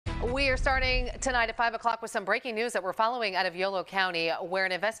We are starting tonight at 5 o'clock with some breaking news that we're following out of Yolo County, where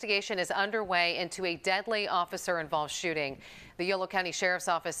an investigation is underway into a deadly officer-involved shooting. The Yolo County Sheriff's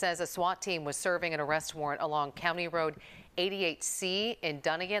Office says a SWAT team was serving an arrest warrant along County Road 88C in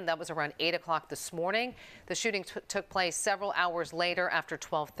Dunnigan. That was around 8 o'clock this morning. The shooting took place several hours later after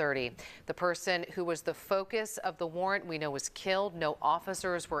 12:30. The person who was the focus of the warrant we know was killed. No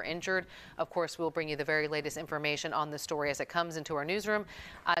officers were injured. Of course, we'll bring you the very latest information on this story as it comes into our newsroom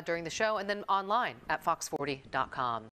during the show and then online at fox40.com.